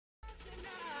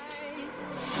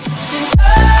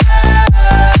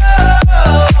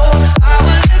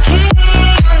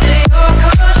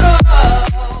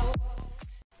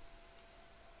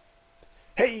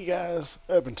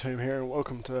Urbantomb here, and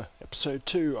welcome to episode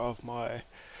 2 of my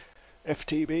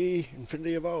FTB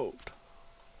Infinity Evolved.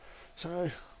 So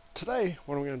today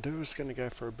what I'm going to do is going to go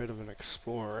for a bit of an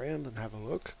explore around and have a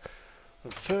look.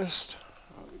 But first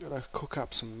I've got to cook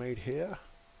up some meat here.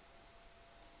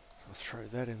 I'll throw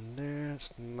that in there.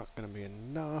 It's not going to be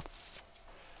enough,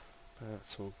 but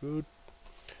that's all good.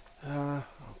 I'll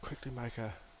quickly make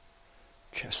a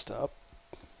chest up,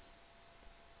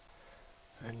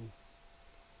 and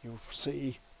you'll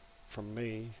see from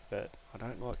me that I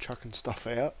don't like chucking stuff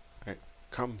out. It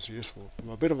comes useful. I'm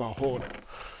a bit of a hoarder.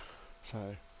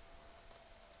 So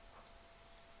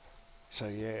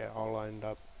yeah, I'll end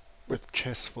up with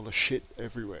chests full of shit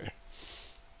everywhere.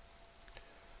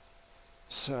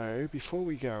 So before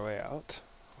we go out,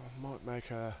 I might make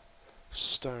a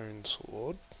stone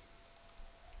sword.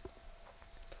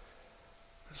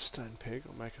 A stone peg.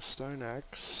 I'll make a stone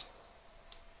axe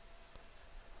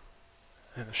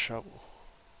and a shovel.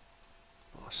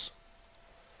 Nice.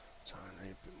 So I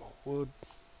need a bit more wood.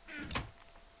 A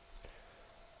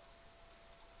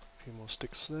few more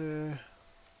sticks there.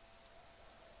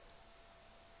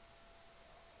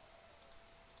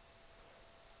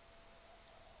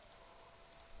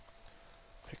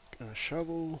 Pick and a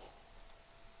shovel.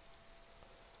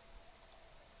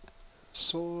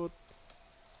 Sword.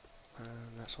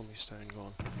 And that's all my stone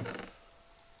gone.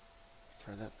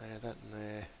 Throw that there, that in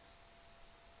there.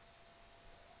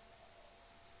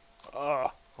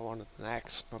 Oh, I wanted an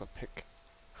axe, not a pick.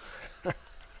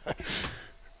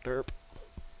 Derp.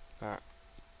 Alright.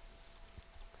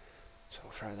 So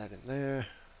I'll throw that in there.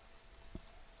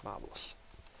 Marvellous.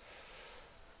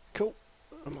 Cool.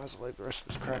 I might as well leave the rest of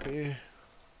this crap here.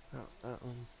 Oh, that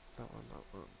one, that one, that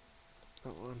one,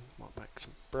 that one. Might make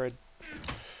some bread.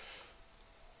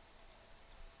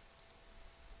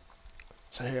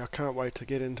 So yeah, I can't wait to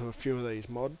get into a few of these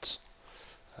mods.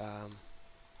 I'm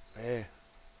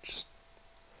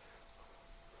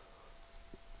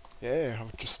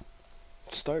just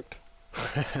stoked. So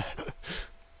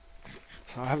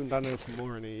I haven't done anything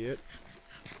more in here yet.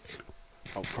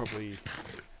 I'll probably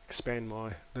expand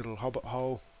my little hobbit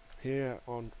hole here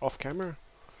on off camera.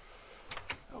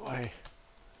 That way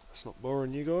it's not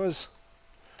boring you guys.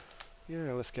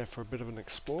 Yeah, let's go for a bit of an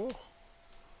explore.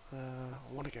 I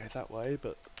want to go that way,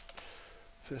 but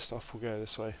first off we'll go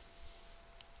this way.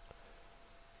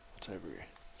 What's over here?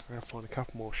 We're going to find a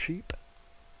couple more sheep. I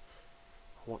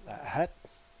want that hat.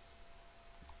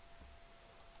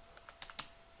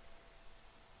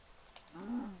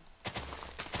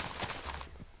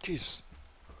 Jeez.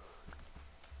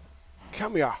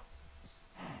 Come here.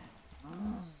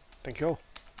 Thank you.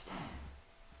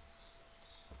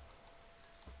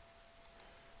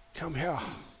 Come here.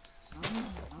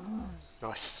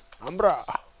 Nice. Umbra.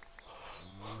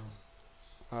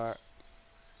 Alright.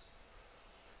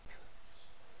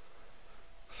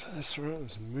 So that's right,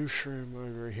 there's a mushroom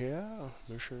over here.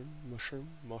 Mushroom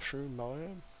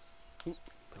biome. Oop,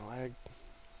 lag.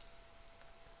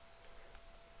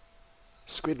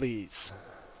 Squidlies.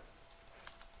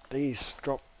 These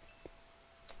drop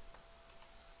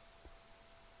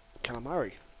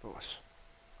calamari. Nice.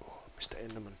 Oh, Mr.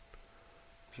 Enderman.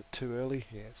 Is it too early?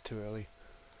 Yeah, it's too early.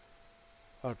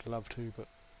 I'd love to, but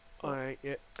I ain't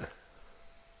yet.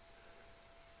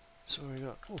 So we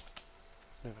got. Oh,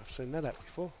 never seen that out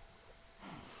before.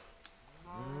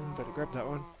 Better grab that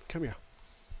one. Come here.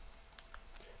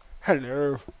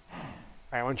 Hello.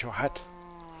 I want your hat.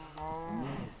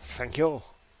 Thank you.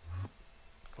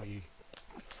 Are you?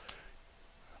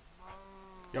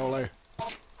 YOLO.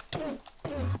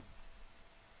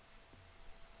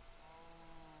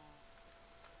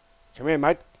 Come here,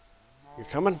 mate. You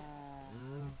coming?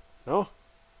 No?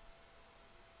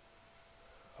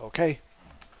 Okay.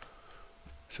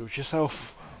 Suit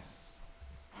yourself.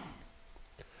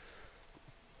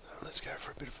 Let's go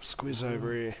for a bit of a squiz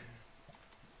over here.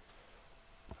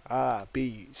 Ah,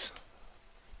 bees.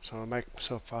 So I'll make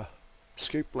myself a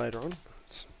scoop later on.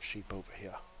 Some sheep over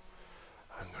here.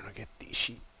 I'm gonna get these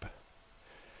sheep.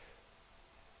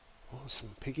 Oh,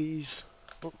 some piggies.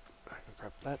 Oh, I can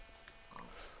grab that.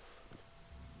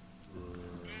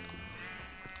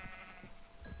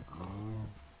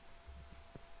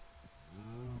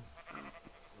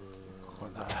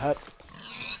 Want that hat.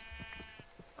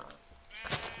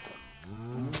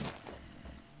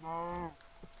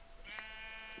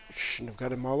 Shouldn't have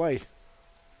got in my way.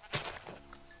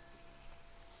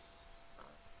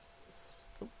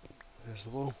 Oh, there's the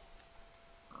wall.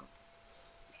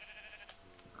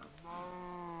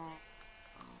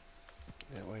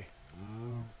 That way.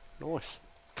 Nice.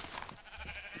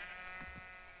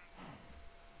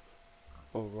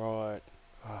 Alright.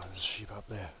 Ah, there's a sheep up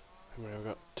there. How many have I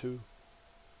got? 2,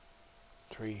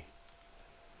 3.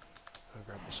 I'll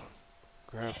grab this one.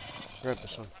 Grab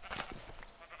this one.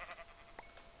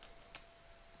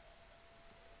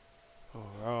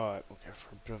 Alright, we'll go for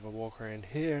a bit of a walk around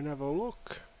here and have a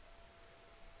look.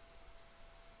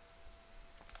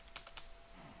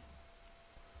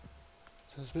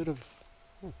 So there's a bit of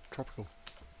tropical.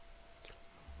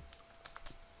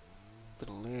 Bit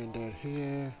of land out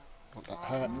here. Not that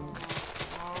hot.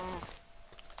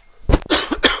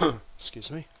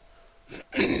 Excuse me.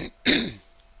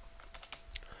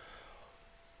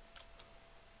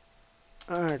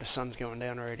 Oh, the sun's going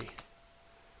down already.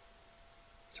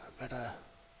 So I better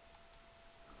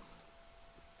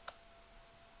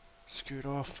scoot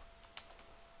off.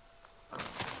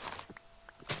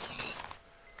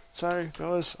 So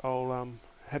guys, I'll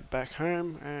head back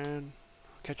home and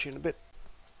catch you in a bit.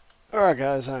 Alright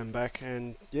guys, I'm back,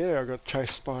 and yeah, I got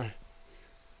chased by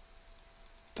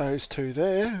those two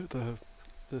there, the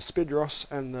Spidros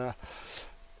and the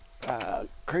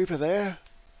creeper there,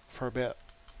 for about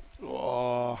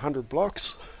 100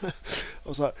 blocks. I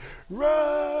was like,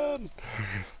 run!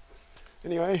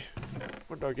 Anyway,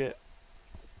 what did I get?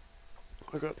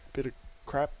 I got a bit of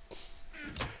crap.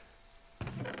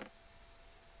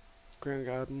 Ground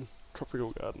garden,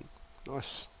 tropical garden.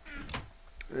 Nice.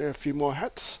 Yeah, a few more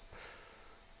hats.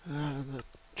 The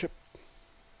chip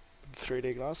with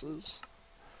 3D glasses.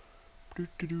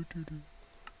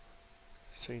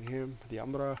 Seen him, the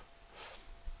Umbra.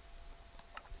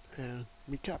 And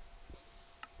me cap.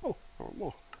 Oh,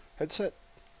 more. Headset.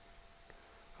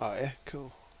 Oh yeah,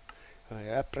 cool.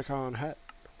 Apricot hat,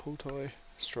 pull toy,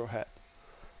 straw hat.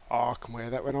 Oh, I can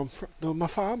wear that when I'm doing my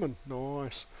farming.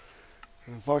 Nice.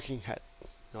 And a Viking hat.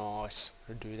 Nice.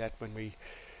 I'll do that when we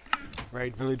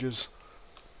raid villages.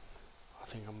 I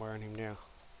think I'm wearing him now.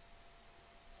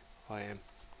 I am.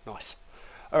 Nice.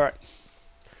 Alright.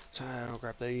 So I'll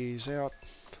grab these out.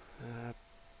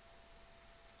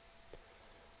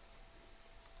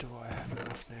 Do I have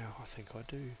enough now? I think I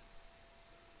do.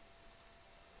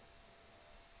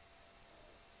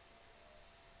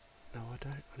 No, I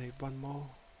don't. I need one more.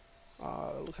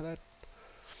 Oh, look at that.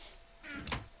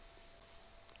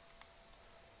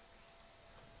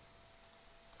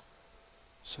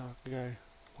 So I can go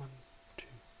 1, 2,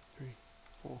 3,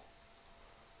 4.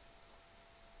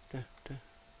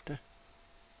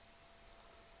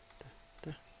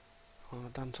 Oh,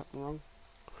 I've done something wrong.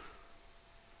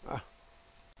 Ah,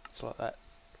 it's like that.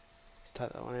 Let's take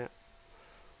that one out.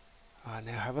 I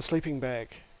now have a sleeping bag.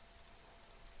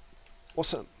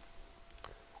 Awesome.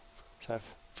 So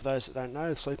for those that don't know,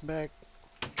 the sleeping bag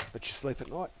lets you sleep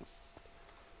at night,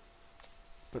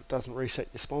 but it doesn't reset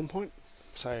your spawn point.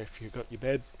 So if you've got your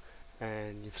bed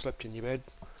and you've slept in your bed,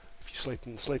 if you sleep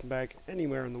in the sleeping bag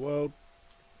anywhere in the world,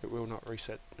 it will not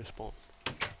reset your spawn,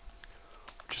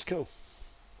 which is cool.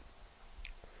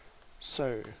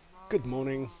 So, good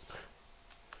morning.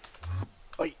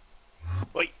 Oi!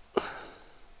 Oi!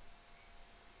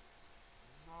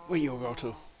 Where you go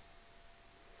to?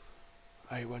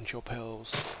 I want your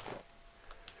pills.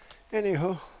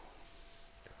 Anyhow.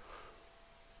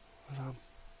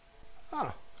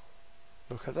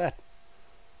 Look at that.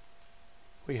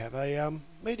 We have a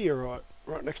meteorite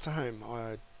right next to home.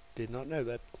 I did not know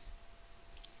that.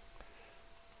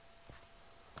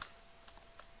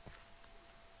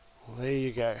 Well, there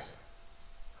you go.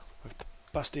 We'll have to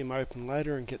bust him open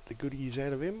later and get the goodies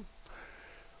out of him.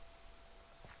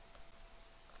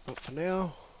 But for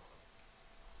now,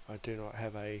 I do not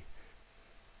have a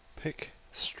pick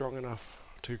strong enough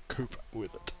to cope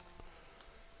with it.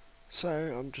 So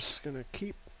I'm just going to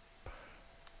keep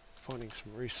finding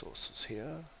some resources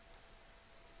here.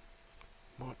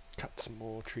 Might cut some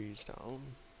more trees down.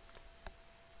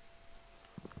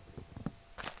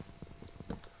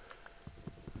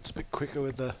 It's a bit quicker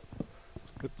with the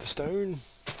stone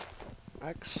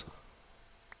axe.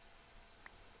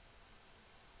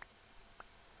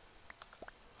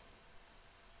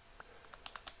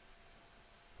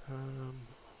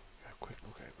 A quick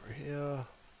look over here.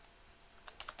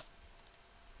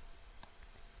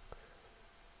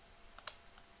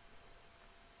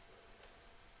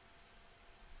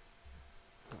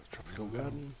 Tropical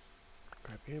garden.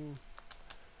 Grab him.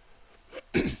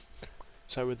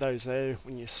 So with those there,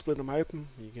 when you split them open,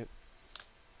 you get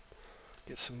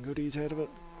some goodies out of it.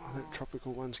 I think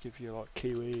tropical ones give you like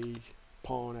kiwi,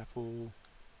 pineapple,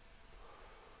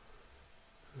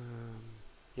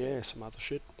 yeah, some other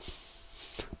shit.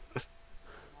 What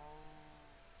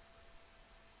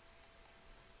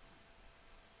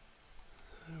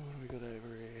do we got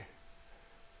over here?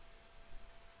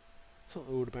 I thought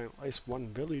there would have been at least one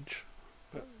village,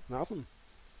 but nothing.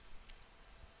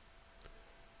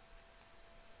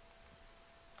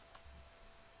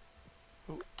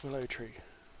 Willow tree.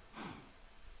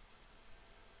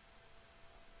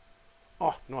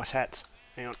 Oh, nice hats.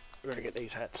 Hang on, we're gonna get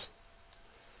these hats.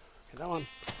 Get that one.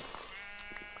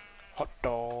 Hot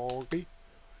doggy.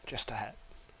 Just a hat.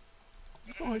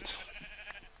 Nice.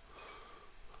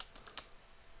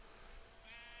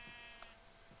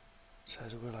 So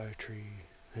there's a willow tree.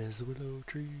 There's the willow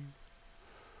tree.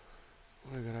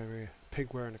 What have we got over here?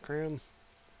 Pig wearing a crown.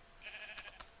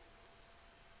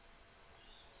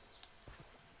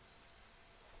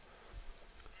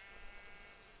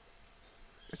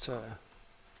 It's a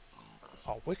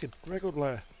wicked record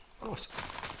player. Nice.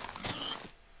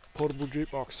 Portable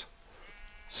jukebox.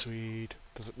 Sweet.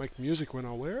 Does it make music when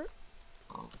I wear it?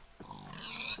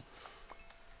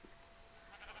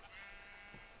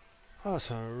 Oh,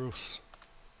 so Roos.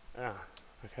 Ah,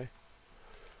 okay.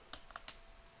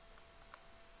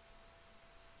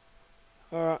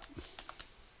 Alright.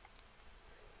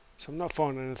 So I'm not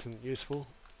finding anything useful.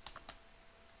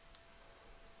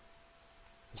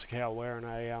 There's a cow wearing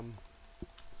a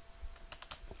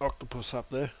octopus up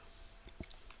there.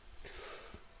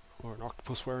 Or an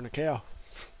octopus wearing a cow.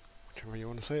 Whichever you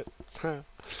want to see it. Right,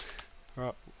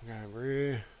 we'll go over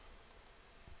here.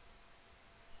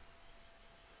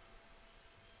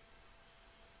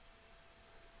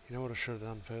 You know what I should have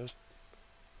done first?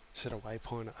 Set a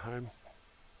waypoint at home.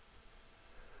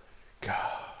 God.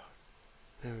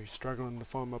 Now he's struggling to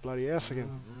find my bloody house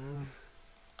again.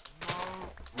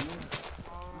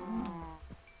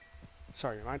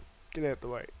 Sorry mate, get out the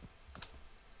way.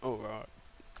 Alright.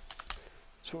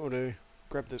 So what we'll do,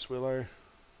 grab this willow.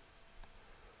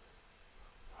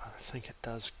 I think it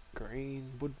does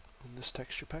green wood on this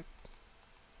texture pack.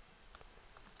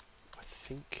 I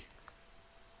think.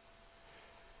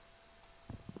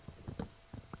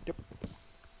 Yep.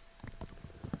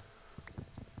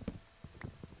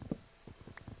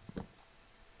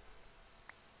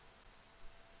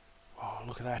 Oh,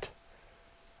 look at that.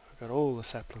 I've got all the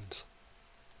saplings.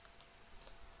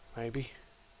 Maybe.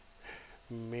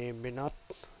 Maybe not.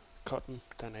 Cotton,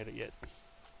 don't need it yet.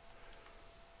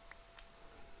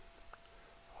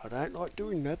 I don't like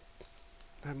doing that.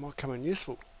 They might come in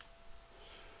useful.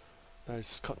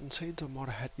 Those cotton seeds, I might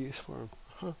have had use for them.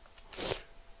 Huh.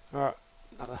 Alright,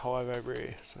 another hive over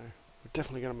here, so we're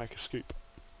definitely going to make a scoop.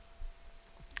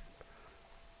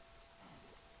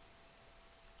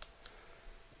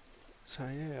 So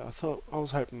yeah, I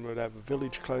was hoping we'd have a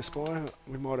village close by.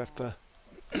 We might have to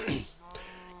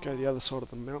go the other side of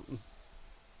the mountain.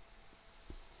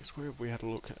 Where have we had a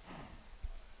look at?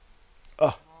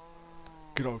 Oh,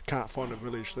 good old can't find a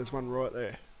village. There's one right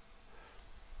there.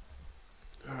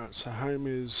 Alright, so home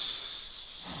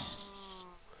is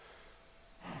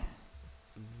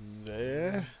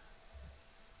there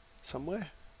somewhere.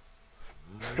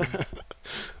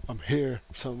 I'm here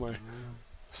somewhere.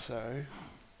 So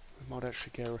we might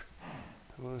actually go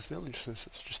to one of this village since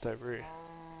it's just over here.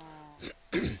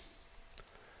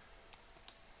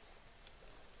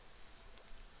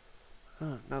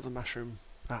 Oh, another mushroom.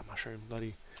 Ah, mushroom,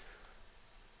 bloody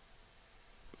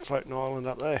floating island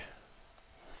up there.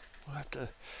 We'll have to.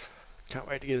 Can't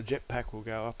wait to get a jetpack. We'll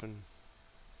go up and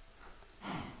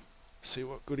see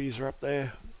what goodies are up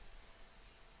there.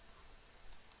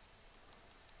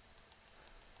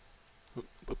 Whoop,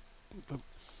 whoop, whoop.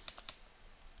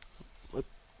 Whoop,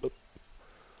 whoop.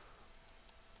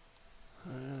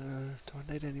 Do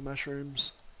I need any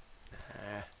mushrooms?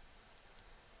 Nah.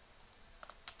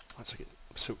 Once I get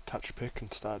silk touch pick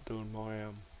and start doing my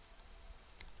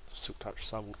silk touch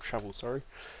shovel, sorry,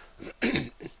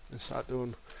 and start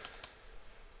doing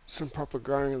some proper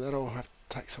growing, and then I'll have to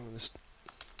take some of this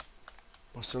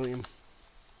mycelium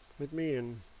with me,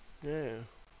 and yeah,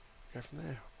 go from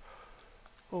there.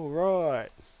 All right,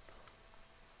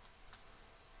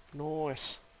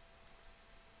 nice.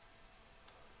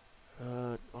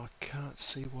 I can't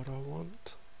see what I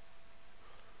want.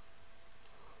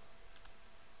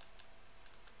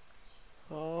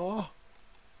 Oh,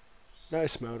 no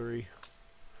smeltery.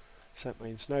 So that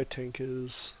means no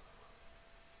tinkers.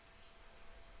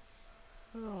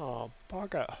 Oh,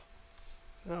 bugger.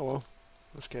 Oh well,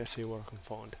 let's go see what I can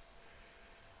find.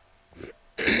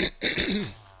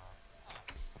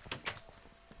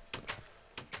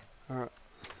 Alright.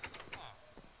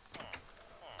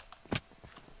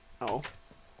 Oh.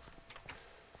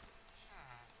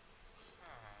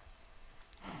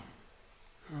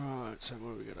 Right, so what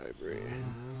have we got over here?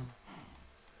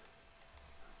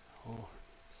 Oh,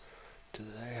 do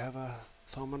they have a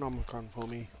Thaumanomicron for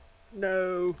me?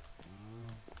 No!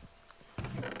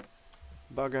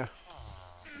 Bugger.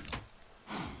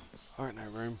 I ain't no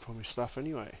room for me stuff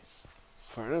anyway.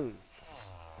 For anything.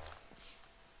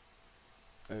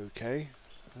 Okay,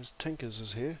 there's Tinkers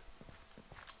is here.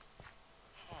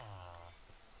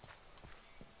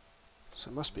 So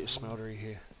it must be a smeltery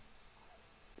here.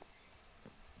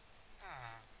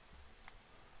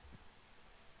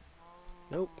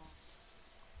 Nope.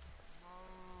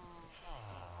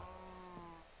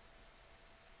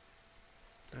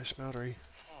 No smeltery.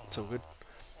 It's all good.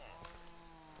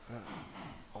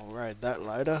 I'll raid that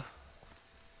later.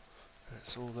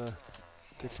 That's all the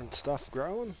different stuff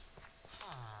growing.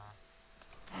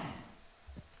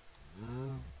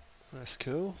 That's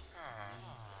cool.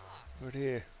 Right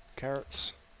here.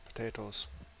 Carrots. Potatoes.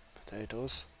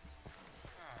 Potatoes.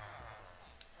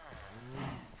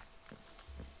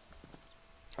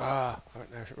 Ah, I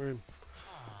don't know room.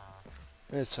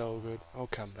 It's all good. I'll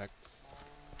come back.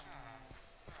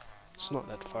 It's not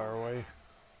that far away.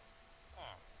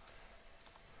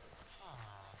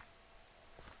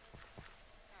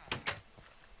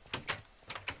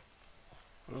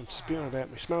 I'm spewing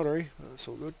about my smeltery. That's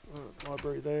all good.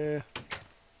 Library there.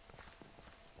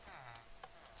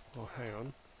 Oh, hang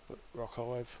on. Rock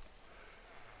Hive.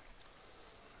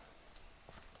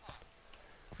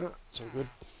 Ah, it's all good.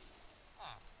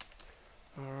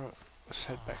 Alright, let's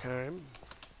head back home.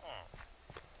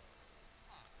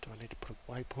 Do I need to put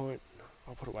a waypoint?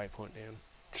 I'll put a waypoint down,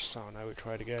 just so I know which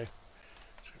way to go.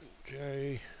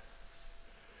 J.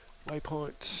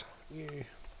 Waypoints. New.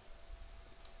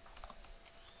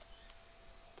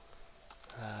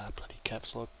 Bloody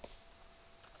caps lock.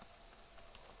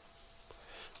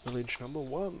 Village number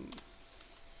 1.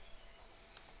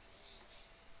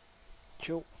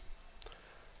 Cool.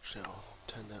 So I'll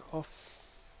turn that off.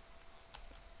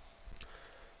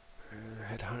 And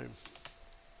head home.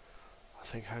 I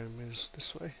think home is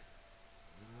this way.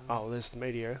 Oh, there's the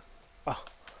meteor. Oh,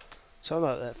 so I'm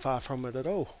not that far from it at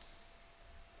all.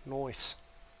 Nice.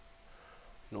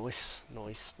 Nice,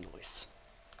 nice, nice.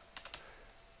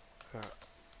 Alright,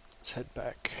 let's head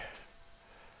back.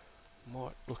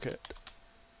 Might look at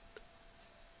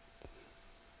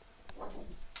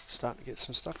starting to get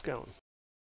some stuff going.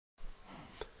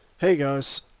 Hey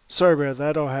guys, sorry about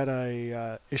that. I had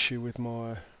a issue with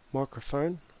my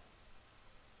microphone.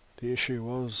 The issue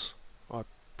was I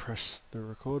pressed the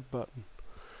record button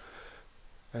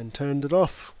and turned it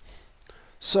off.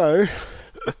 So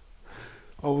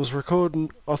I was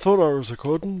recording. I thought I was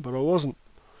recording, but I wasn't.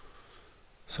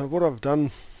 So what I've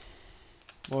done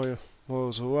while I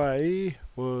was away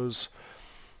was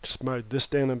just mowed this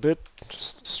down a bit,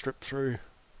 just stripped through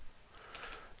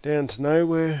down to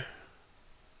nowhere.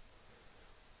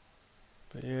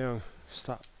 But yeah, I'll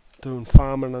start doing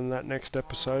farming in that next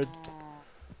episode.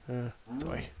 The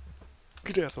way.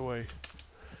 Get out of the way.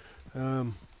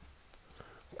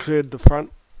 Cleared the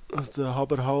front of the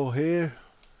hobbit hole here.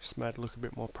 Just made it look a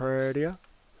bit more prettier.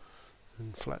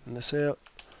 And flatten this out.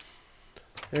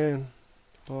 And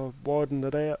I widened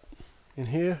it out in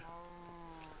here.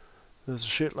 There's a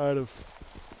shitload of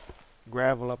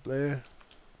gravel up there.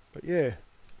 But yeah.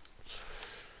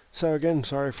 So again,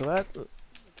 sorry for that.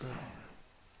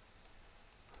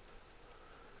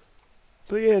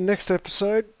 But yeah, next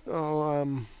episode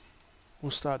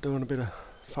we'll start doing a bit of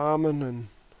farming and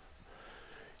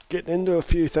getting into a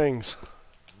few things.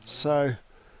 So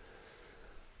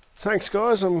thanks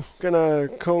guys, I'm gonna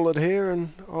call it here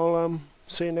and I'll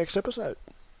see you next episode.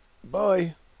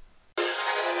 Bye.